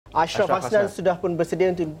Asyraf Hasnan sudah pun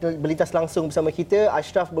bersedia untuk berlintas langsung bersama kita.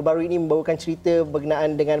 Asyraf baru ini membawakan cerita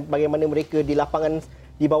berkenaan dengan bagaimana mereka di lapangan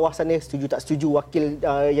di bawah sana setuju tak setuju wakil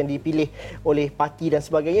yang dipilih oleh parti dan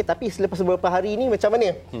sebagainya. Tapi selepas beberapa hari ini macam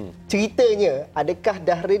mana ceritanya? Adakah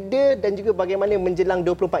dah reda dan juga bagaimana menjelang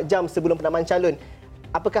 24 jam sebelum penamaan calon?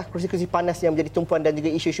 Apakah kerusi-kerusi panas yang menjadi tumpuan dan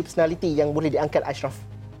juga isu-isu personaliti yang boleh diangkat Asyraf?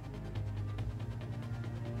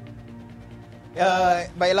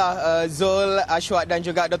 Baiklah Zul, Ashwat dan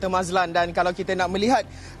juga Dr. Mazlan, dan kalau kita nak melihat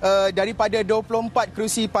daripada 24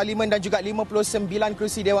 kerusi parlimen dan juga 59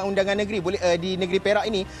 kerusi Dewan Undangan Negeri di negeri Perak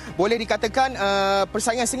ini, boleh dikatakan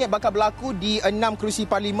persaingan sengit bakal berlaku di 6 kerusi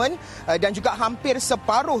parlimen dan juga hampir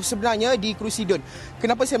separuh sebenarnya di kerusi DUN.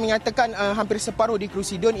 Kenapa saya menyatakan hampir separuh di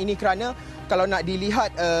kerusi DUN ini? Kerana kalau nak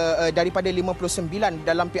dilihat daripada 59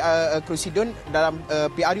 dalam kerusi DUN dalam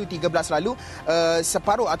PRU 13 lalu,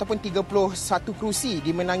 separuh ataupun 31 kerusi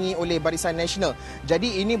dimenangi oleh Barisan Nasional.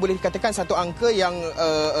 Jadi ini boleh dikatakan satu angka yang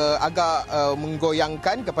agak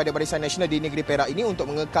menggoyangkan kepada Barisan Nasional di negeri Perak ini untuk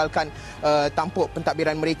mengekalkan tampuk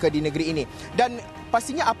pentadbiran mereka di negeri ini. Dan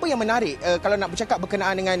pastinya apa yang menarik kalau nak bercakap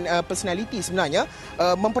berkenaan dengan personaliti sebenarnya,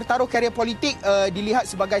 mempertaruh karier politik dilihat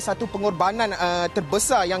sebagai satu pengorbanan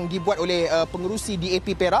terbesar yang dibuat oleh pengerusi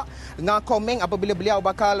DAP Perak Ngah Komeng apabila beliau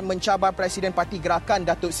bakal mencabar Presiden Parti Gerakan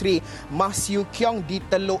Datuk Seri Mah Siu Kiong di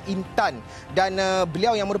Teluk Intan. Dan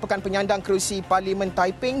beliau yang merupakan penyandang kerusi Parlimen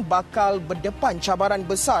Taiping bakal berdepan cabaran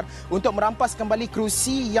besar untuk merampas kembali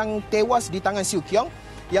kerusi yang tewas di tangan Siu Kiong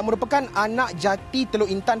yang merupakan anak jati Teluk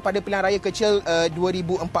Intan pada pilihan raya kecil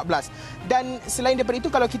 2014. Dan selain daripada itu,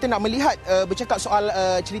 kalau kita nak melihat bercakap soal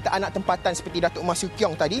cerita anak tempatan seperti Datuk Mah Siu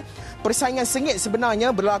Kiong tadi, persaingan sengit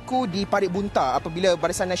sebenarnya berlaku di parit bunta apabila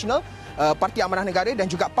Barisan Nasional, Parti Amanah Negara dan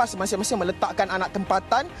juga PAS masing-masing meletakkan anak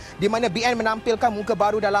tempatan, di mana BN menampilkan muka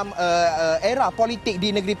baru dalam era politik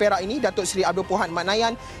di negeri Perak ini, Datuk Seri Abdul Puhan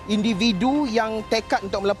Maknayan, individu yang tekad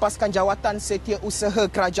untuk melepaskan jawatan setiausaha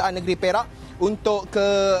kerajaan negeri Perak untuk ke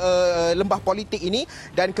lembah politik ini.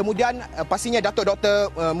 Dan kemudian pastinya Datuk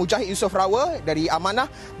Dr. Mujahid Yusof Rawa dari Amanah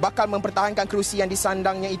bakal mempertahankan kerusi yang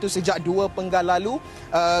disandangnya itu sejak 2 Penggal lalu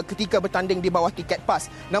ketika bertanding di bawah tiket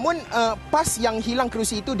PAS. Namun PAS yang hilang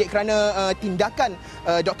kerusi itu dek kerana tindakan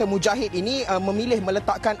Dr. Mujahid ini memilih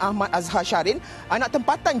meletakkan Ahmad Azhar Syarin, anak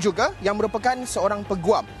tempatan juga yang merupakan seorang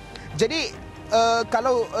peguam. Jadi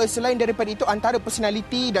kalau selain daripada itu, antara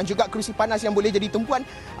personaliti dan juga kerusi panas yang boleh jadi tumpuan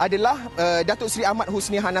adalah Datuk Seri Ahmad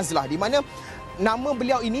Husni Hanazlah, di mana nama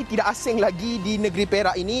beliau ini tidak asing lagi di negeri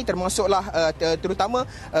Perak ini, termasuklah terutama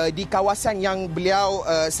di kawasan yang beliau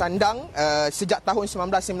sandang sejak tahun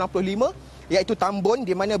 1995, iaitu Tambun,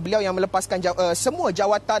 di mana beliau yang melepaskan semua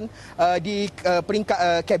jawatan di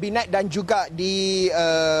peringkat kabinet dan juga di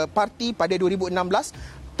parti pada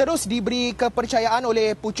 2016. Terus diberi kepercayaan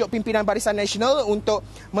oleh pucuk pimpinan Barisan Nasional untuk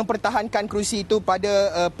mempertahankan kerusi itu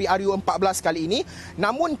pada PRU 14 kali ini.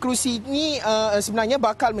 Namun kerusi ini sebenarnya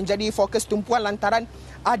bakal menjadi fokus tumpuan lantaran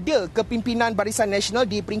ada kepimpinan Barisan Nasional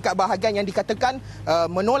di peringkat bahagian yang dikatakan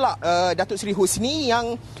menolak Datuk Seri Husni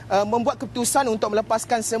yang membuat keputusan untuk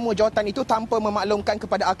melepaskan semua jawatan itu tanpa memaklumkan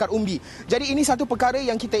kepada akar umbi. Jadi ini satu perkara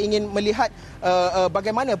yang kita ingin melihat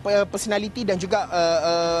bagaimana personaliti dan juga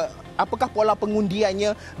apakah pola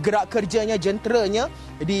pengundiannya, gerak kerjanya, jenteranya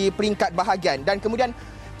di peringkat bahagian. Dan kemudian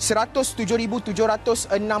 107,763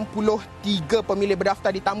 pemilih berdaftar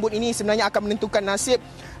di Tambun ini sebenarnya akan menentukan nasib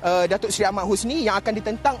Datuk Seri Ahmad Husni yang akan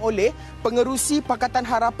ditentang oleh pengerusi Pakatan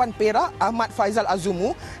Harapan Perak Ahmad Faizal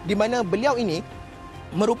Azumu, di mana beliau ini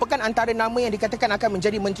merupakan antara nama yang dikatakan akan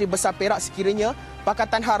menjadi Menteri Besar Perak sekiranya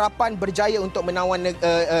Pakatan Harapan berjaya untuk menawan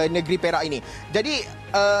negeri Perak ini. Jadi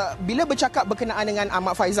bila bercakap berkenaan dengan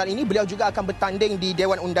Ahmad Faizal ini, beliau juga akan bertanding di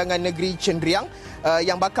Dewan Undangan Negeri Cendeриang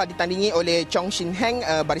yang bakal ditandingi oleh Chong Shin Heng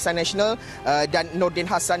Barisan Nasional dan Nordin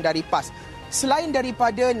Hassan dari PAS. Selain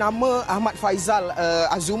daripada nama Ahmad Faizal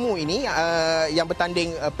Azumu ini yang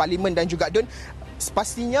bertanding Parlimen dan juga DUN,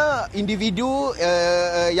 pastinya individu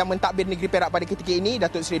yang mentadbir negeri Perak pada ketika ini,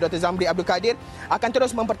 Datuk Seri Dr. Zamri Abdul Kadir, akan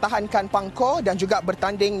terus mempertahankan pangkor dan juga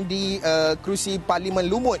bertanding di kerusi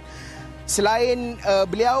Parlimen Lumut. Selain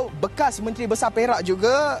beliau, bekas Menteri Besar Perak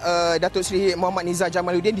juga Datuk Seri Muhammad Nizar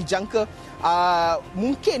Jamaluddin dijangka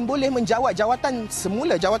mungkin boleh menjawat jawatan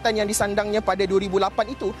semula, jawatan yang disandangnya pada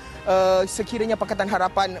 2008 itu sekiranya Pakatan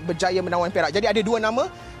Harapan berjaya menawan Perak. Jadi ada dua nama,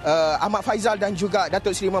 Ahmad Faizal dan juga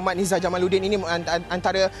Datuk Seri Muhammad Nizar Jamaluddin ini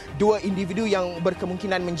antara dua individu yang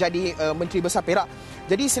berkemungkinan menjadi Menteri Besar Perak.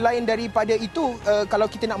 Jadi selain daripada itu, kalau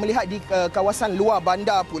kita nak melihat di kawasan luar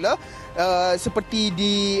bandar pula, seperti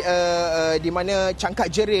di mana Cangkak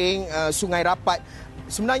Jering, Sungai Rapat,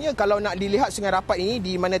 sebenarnya kalau nak dilihat Sungai Rapat ini,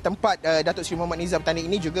 di mana tempat Datuk Seri Muhammad Nizam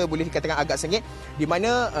bertanding ini juga boleh dikatakan agak sengit, di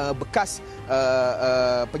mana bekas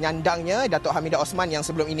penyandangnya Datuk Hamidah Osman yang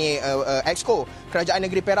sebelum ini Exco Kerajaan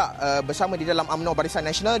Negeri Perak bersama di dalam UMNO Barisan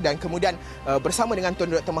Nasional, dan kemudian bersama dengan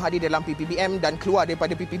Tun Dr. Mahathir dalam PPBM dan keluar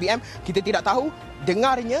daripada PPBM. Kita tidak tahu,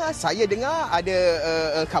 saya dengar ada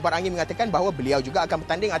kabar angin mengatakan bahawa beliau juga akan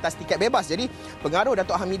bertanding atas tiket bebas. Jadi pengaruh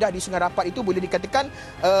Datuk Hamidah di Sungai Rapat itu boleh dikatakan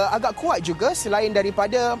agak kuat juga, selain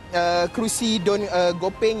daripada kerusi Don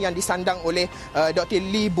Gopeng yang disandang oleh Dr.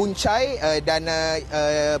 Lee Boon Chai, dan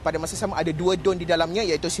pada masa sama ada 2 Don di dalamnya,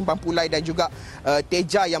 iaitu Simpang Pulai dan juga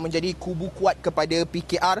Teja yang menjadi kubu kuat kepada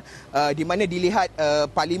PKR, di mana dilihat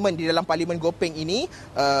parlimen, di dalam parlimen Gopeng ini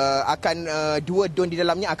akan 2 Don di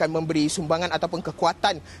dalamnya akan memberi sumbangan ataupun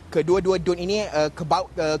kekuatan kedua-dua Don ini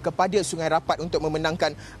kepada Sungai Rapat untuk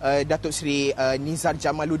memenangkan Datuk Seri Nizar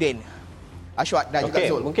Jamaluddin. Ashwat dan juga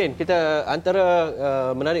Zul. Mungkin kita antara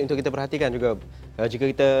menarik untuk kita perhatikan juga jika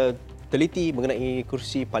kita teliti mengenai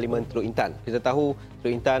kursi Parlimen Teluk Intan. Kita tahu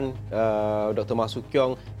Teluk Intan, Dr. Mak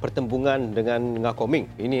Sukyong pertembungan dengan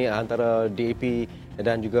Ngakoming. Ini antara DAP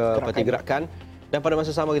dan juga Parti Gerakan. Dan pada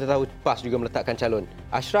masa sama kita tahu PAS juga meletakkan calon.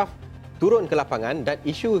 Asyraf turun ke lapangan, dan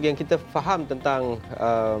isu yang kita faham tentang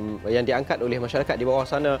yang diangkat oleh masyarakat di bawah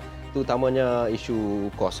sana, terutamanya isu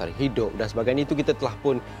kos harga hidup dan sebagainya, itu kita telah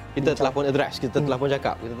pun address, kita telah pun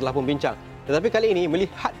cakap, kita telah pun bincang. Tetapi kali ini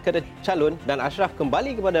melihat kepada calon, dan Asyraf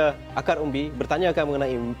kembali kepada akar umbi, bertanyakan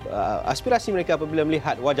mengenai aspirasi mereka apabila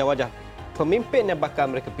melihat wajah-wajah pemimpin yang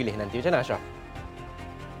bakal mereka pilih nanti. Macam mana, Asyraf?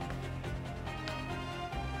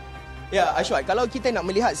 Ya, Ashwat, kalau kita nak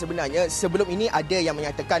melihat sebenarnya sebelum ini ada yang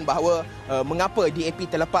menyatakan bahawa mengapa DAP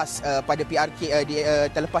terlepas pada PRK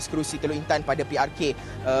terlepas kerusi Teluk Intan pada PRK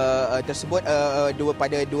tersebut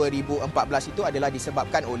pada 2014 itu adalah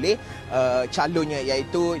disebabkan oleh calonnya,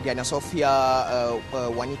 iaitu Diana Sofia,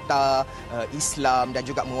 wanita Islam dan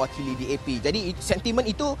juga mewakili DAP. Jadi sentimen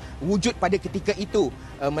itu wujud pada ketika itu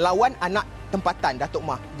melawan anak tempatan Datuk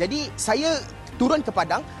Mah. Jadi saya turun ke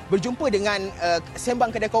Padang, berjumpa dengan sembang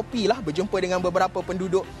kedai kopi lah, berjumpa dengan beberapa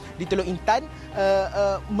penduduk di Teluk Intan,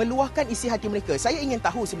 meluahkan isi hati mereka. Saya ingin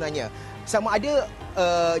tahu sebenarnya sama ada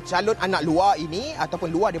calon anak luar ini ataupun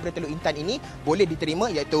luar daripada Teluk Intan ini boleh diterima,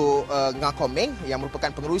 iaitu Ngakomeng yang merupakan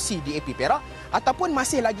pengerusi DAP Perak, ataupun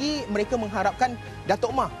masih lagi mereka mengharapkan Datuk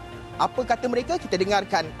Mah. Apa kata mereka? Kita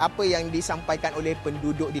dengarkan apa yang disampaikan oleh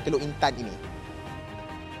penduduk di Teluk Intan ini.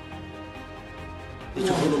 Dia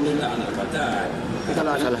cuba menolak anak tempatan.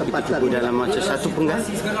 Kalau salah kita cuba dalam macam satu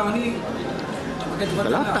pengganti. Sekarang ni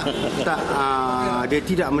kalau tak dia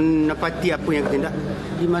tidak menepati apa yang kita nak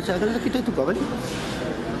dimasalahkan, kita tukar balik.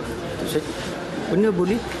 Benda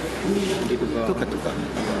boleh tukar.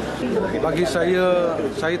 Bagi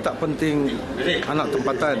saya tak penting anak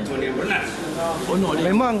tempatan.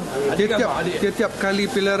 Memang tiap kali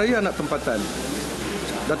pilihan raya anak tempatan.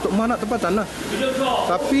 Datuk Mah nak tempatan lah.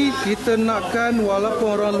 Tapi kita nakkan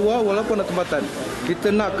walaupun orang luar, walaupun nak tempatan, kita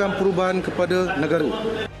nakkan perubahan kepada negara.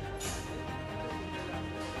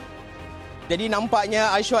 Jadi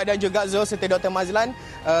nampaknya Ashwat dan juga Zul serta Dr. Mazlan,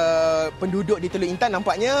 penduduk di Teluk Intan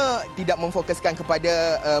nampaknya tidak memfokuskan kepada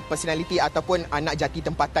personaliti ataupun anak jati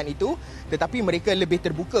tempatan itu, tetapi mereka lebih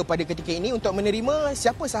terbuka pada ketika ini untuk menerima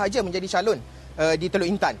siapa sahaja menjadi calon di Teluk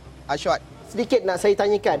Intan. Ashwat. Sedikit nak saya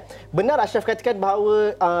tanyakan, benar Asyraf katakan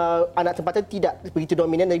bahawa anak tempatan tidak begitu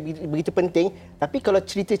dominan dan begitu penting, tapi kalau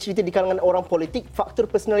cerita-cerita di kalangan orang politik,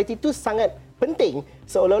 faktor personality itu sangat penting.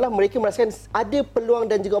 Seolah-olah mereka merasakan ada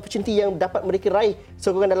peluang dan juga opportunity yang dapat mereka raih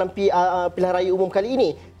sokongan dalam pilihan raya umum kali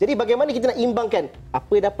ini. Jadi bagaimana kita nak imbangkan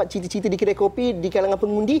apa dapat cerita-cerita di kedai kopi di kalangan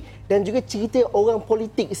pengundi dan juga cerita orang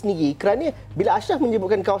politik sendiri? Kerana bila Asyraf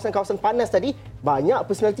menyebutkan kawasan-kawasan panas tadi, banyak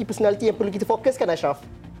personality-personality yang perlu kita fokuskan, Asyraf.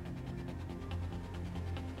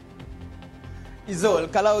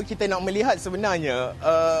 Zul, kalau kita nak melihat sebenarnya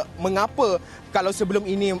mengapa kalau sebelum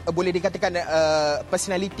ini boleh dikatakan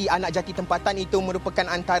personaliti anak jati tempatan itu merupakan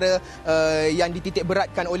antara yang dititik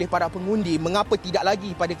beratkan oleh para pengundi, mengapa tidak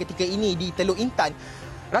lagi pada ketika ini di Teluk Intan?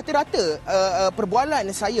 Rata-rata perbualan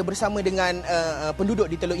saya bersama dengan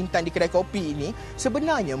penduduk di Teluk Intan di kedai kopi ini,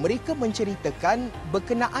 sebenarnya mereka menceritakan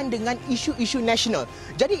berkenaan dengan isu-isu nasional.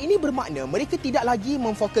 Jadi ini bermakna mereka tidak lagi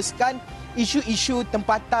memfokuskan isu-isu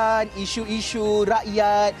tempatan, isu-isu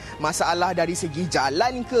rakyat, masalah dari segi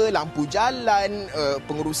jalan ke, lampu jalan,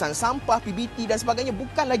 pengurusan sampah, PBT dan sebagainya.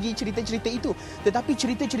 Bukan lagi cerita-cerita itu, tetapi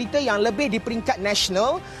cerita-cerita yang lebih di peringkat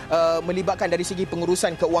nasional, melibatkan dari segi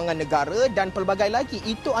pengurusan keuangan negara dan pelbagai lagi.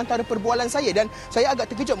 Itu antara perbualan saya, dan saya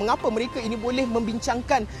agak terkejut mengapa mereka ini boleh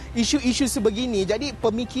membincangkan isu-isu sebegini. Jadi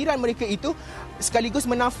pemikiran mereka itu sekaligus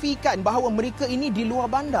menafikan bahawa mereka ini di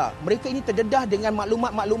luar bandar. Mereka ini terdedah dengan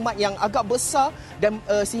maklumat-maklumat yang agak besar dan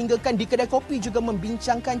sehinggakan di kedai kopi juga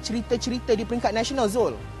membincangkan cerita-cerita di peringkat nasional,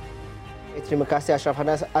 Zul. Terima kasih Asyraf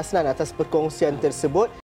Hasnan atas perkongsian tersebut.